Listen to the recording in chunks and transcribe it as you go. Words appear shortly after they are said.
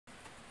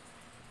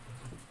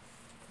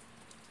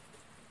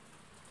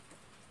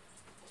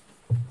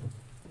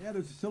Yeah,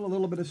 there's still a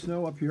little bit of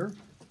snow up here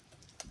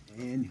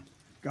in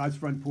God's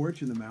front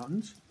porch in the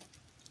mountains.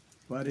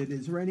 But it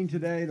is raining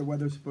today. The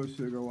weather's supposed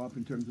to go up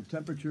in terms of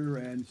temperature,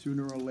 and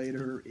sooner or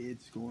later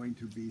it's going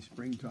to be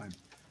springtime.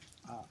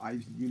 I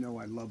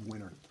love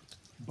winter.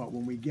 But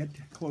when we get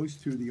close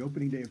to the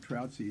opening day of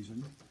trout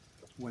season,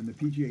 when the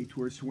PGA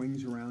Tour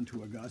swings around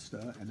to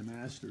Augusta and the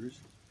Masters,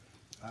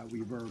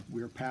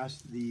 we're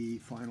past the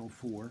Final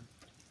Four.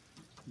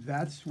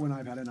 That's when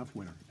I've had enough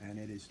winter, and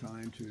it is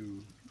time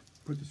to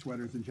put the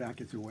sweaters and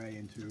jackets away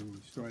and to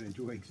start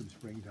enjoying some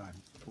springtime,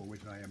 for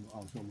which I am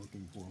also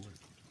looking forward.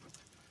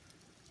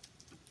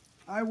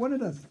 I wanted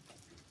to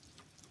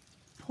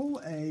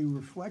pull a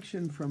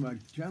reflection from a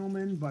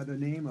gentleman by the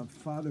name of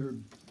Father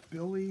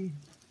Billy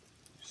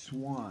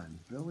Swan.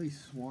 Billy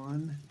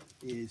Swan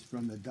is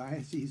from the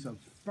Diocese of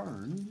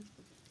Ferns.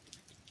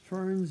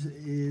 Ferns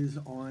is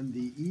on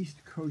the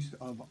east coast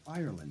of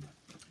Ireland.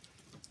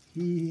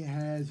 He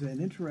has an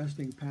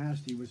interesting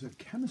past. He was a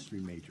chemistry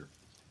major,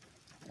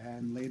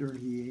 and later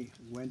he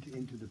went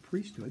into the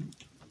priesthood,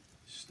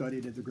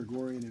 studied at the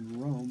Gregorian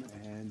in Rome,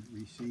 and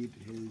received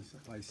his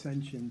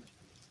licentiate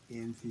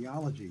in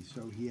theology.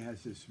 So he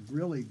has this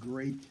really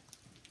great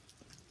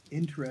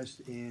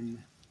interest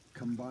in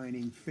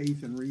combining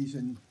faith and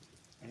reason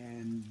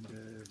and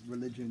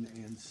religion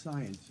and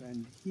science.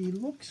 And he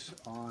looks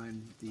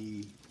on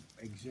the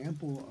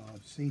example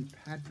of St.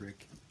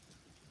 Patrick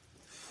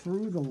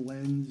through the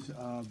lens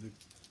of the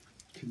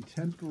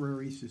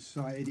contemporary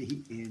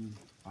society in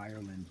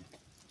Ireland.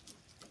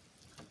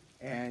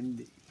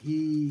 And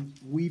he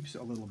weeps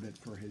a little bit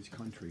for his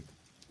country.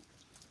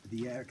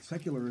 The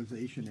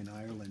secularization in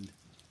Ireland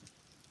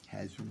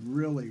has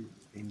really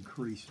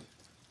increased,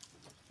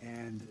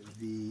 and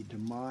the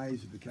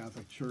demise of the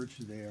Catholic Church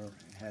there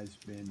has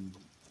been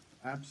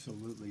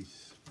absolutely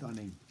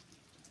stunning.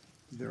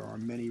 There are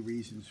many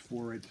reasons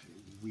for it.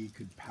 We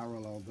could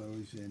parallel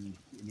those in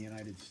the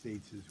United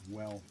States as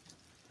well.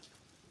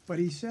 But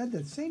he said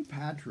that St.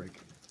 Patrick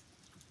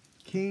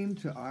came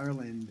to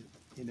Ireland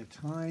in a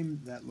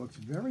time that looks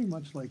very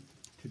much like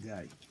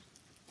today.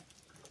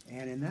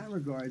 And in that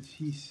regards,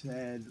 he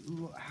said,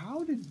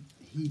 how did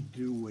he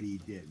do what he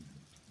did?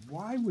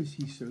 Why was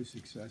he so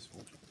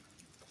successful?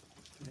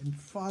 And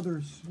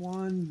Father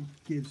Swan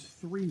gives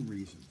three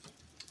reasons.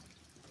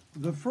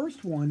 The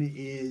first one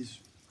is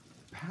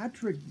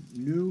Patrick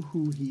knew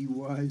who he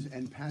was,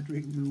 and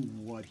Patrick knew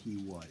what he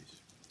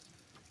was.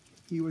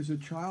 He was a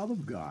child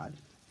of God,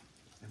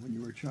 and when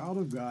you're a child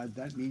of God,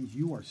 that means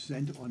you are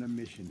sent on a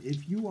mission.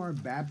 If you are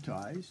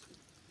baptized,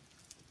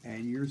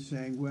 and you're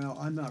saying, well,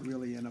 I'm not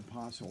really an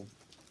apostle,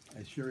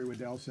 as Sherry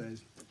Waddell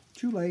says,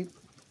 too late.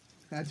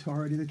 That's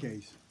already the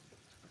case.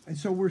 And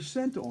so we're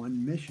sent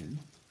on mission,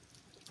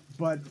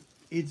 but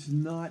it's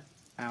not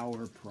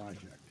our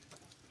project.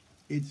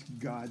 It's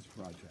God's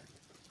project.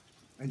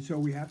 And so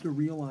we have to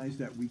realize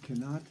that we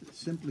cannot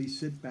simply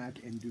sit back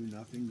and do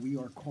nothing. We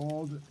are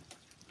called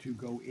to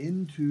go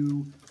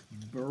into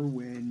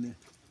Berwyn,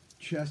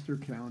 Chester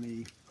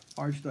County,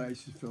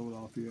 Archdiocese of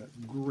Philadelphia,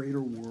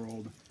 greater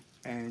world,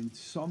 and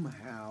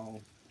somehow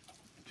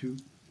to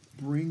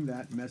bring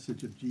that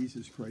message of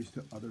Jesus Christ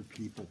to other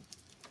people,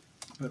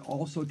 but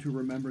also to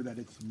remember that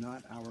it's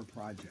not our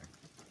project.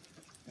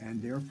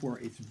 And therefore,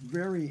 it's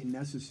very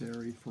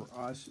necessary for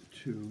us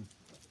to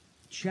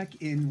check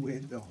in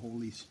with the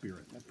Holy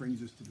Spirit. That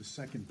brings us to the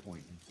second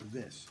point. It's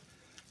this: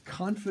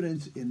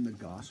 confidence in the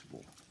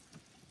gospel.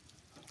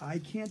 I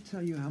can't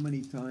tell you how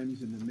many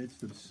times in the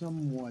midst of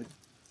somewhat,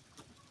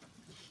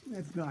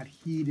 if not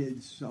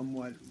heated,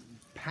 somewhat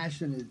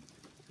passionate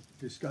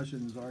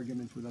discussions,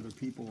 arguments with other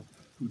people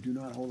who do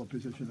not hold a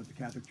position that the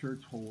Catholic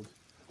Church holds,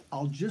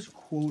 I'll just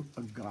quote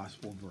a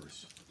gospel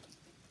verse,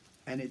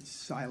 and it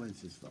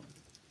silences them.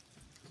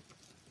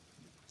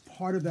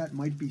 Part of that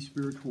might be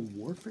spiritual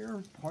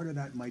warfare. Part of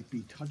that might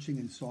be touching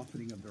and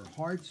softening of their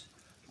hearts.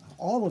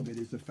 All of it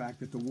is the fact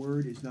that the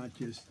word is not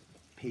just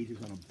pages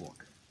on a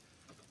book.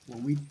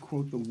 When we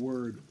quote the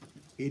word,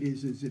 it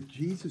is as if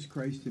Jesus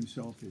Christ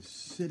himself is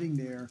sitting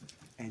there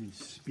and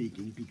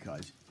speaking,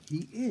 because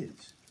he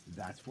is.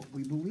 That's what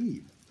we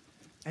believe.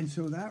 And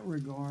so that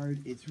regard,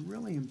 it's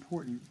really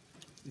important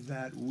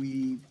that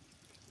we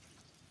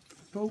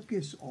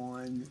focus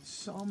on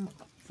some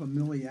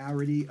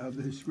familiarity of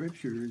the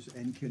scriptures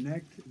and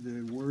connect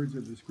the words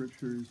of the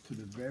scriptures to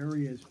the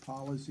various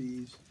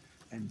policies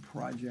and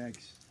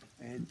projects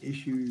and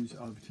issues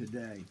of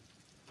today.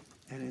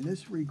 And in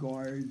this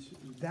regards,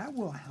 that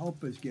will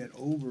help us get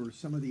over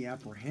some of the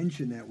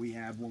apprehension that we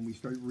have when we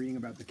start reading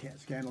about the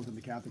scandals in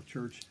the Catholic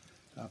Church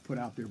put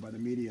out there by the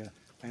media,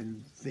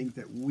 and think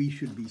that we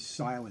should be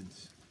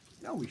silenced.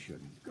 No, we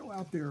shouldn't. Go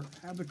out there,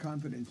 have the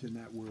confidence in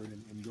that word,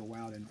 and go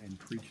out and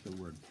preach the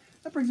word.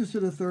 That brings us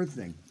to the third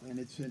thing, and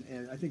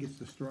I think it's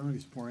the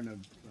strongest point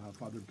of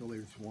Father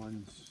Billy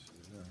Swan's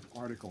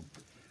article.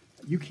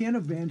 You can't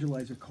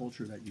evangelize a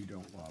culture that you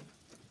don't love.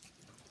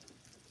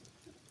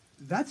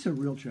 That's a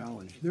real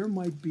challenge. There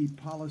might be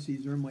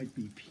policies, there might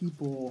be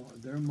people,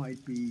 there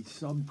might be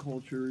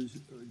subcultures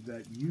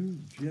that you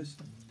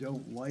just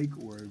don't like,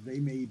 or they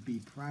may be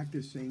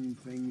practicing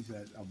things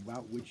that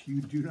about which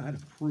you do not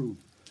approve.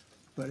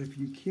 But if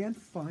you can't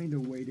find a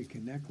way to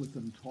connect with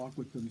them, talk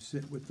with them,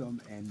 sit with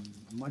them, and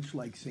much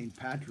like St.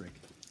 Patrick,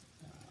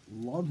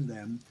 love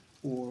them,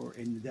 or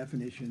in the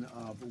definition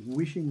of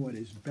wishing what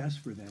is best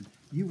for them,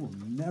 you will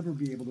never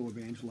be able to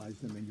evangelize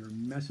them, and your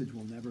message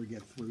will never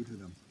get through to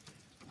them.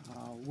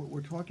 What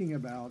we're talking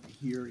about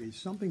here is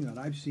something that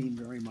I've seen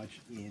very much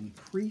in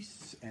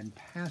priests and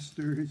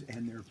pastors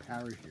and their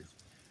parishes.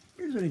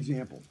 Here's an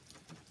example.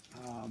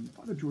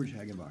 Father George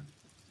Hagenbach.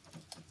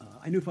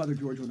 I knew Father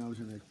George when I was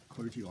in the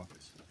clergy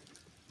office.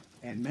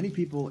 And many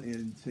people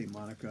in St.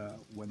 Monica,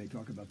 when they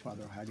talk about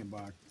Father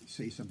Hagenbach,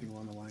 say something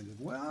along the lines of,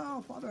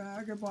 well, Father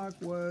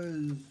Hagenbach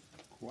was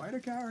quite a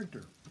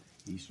character.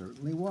 He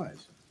certainly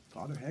was.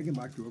 Father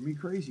Hagenbach drove me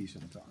crazy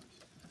sometimes.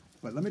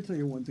 But let me tell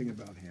you one thing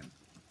about him.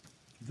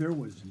 There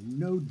was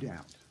no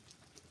doubt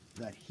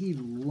that he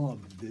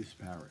loved this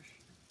parish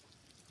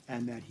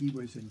and that he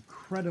was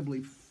incredibly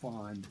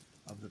fond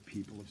of the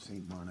people of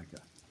St. Monica.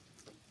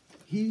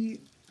 He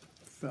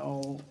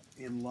fell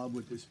in love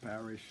with this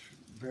parish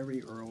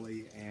very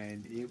early,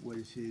 and it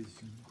was his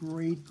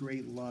great,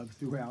 great love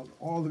throughout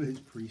all of his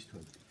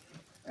priesthood.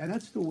 And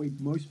that's the way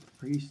most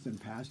priests and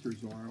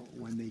pastors are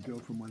when they go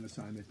from one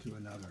assignment to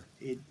another.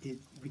 It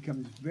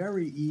becomes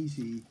very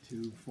easy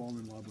to fall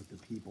in love with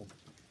the people.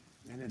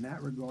 And in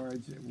that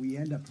regards, we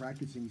end up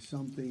practicing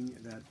something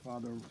that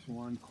Father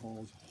Swan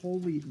calls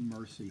holy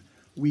mercy.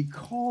 We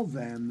call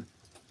them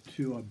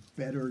to a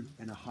better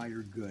and a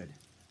higher good.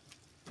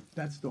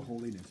 That's the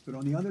holiness. But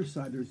on the other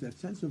side, there's that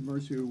sense of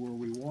mercy where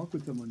we walk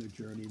with them on the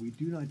journey. We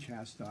do not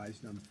chastise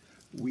them.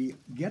 We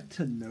get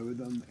to know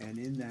them, and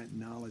in that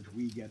knowledge,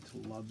 we get to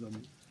love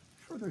them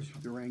for their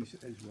strengths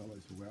as well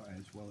as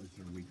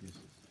their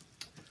weaknesses.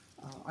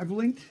 I've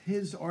linked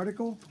his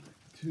article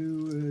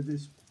to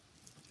this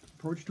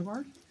Porch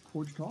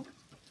Talk.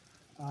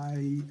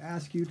 I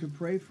ask you to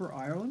pray for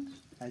Ireland,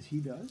 as he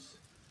does.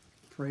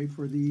 Pray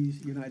for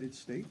these United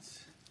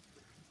States.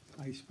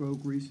 I spoke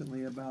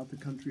recently about the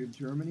country of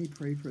Germany.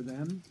 Pray for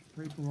them.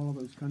 Pray for all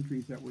those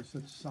countries that were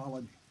such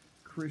solid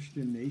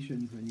Christian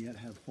nations and yet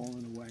have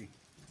fallen away.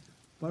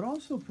 But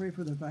also pray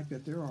for the fact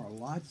that there are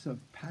lots of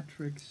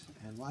Patricks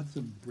and lots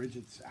of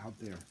Bridgets out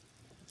there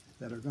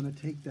that are going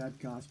to take that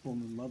gospel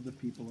and love the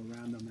people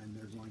around them, and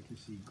they're going to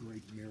see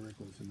great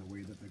miracles in the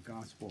way that the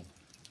gospel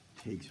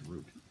takes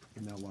root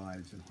in their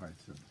lives and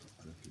hearts of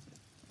other people.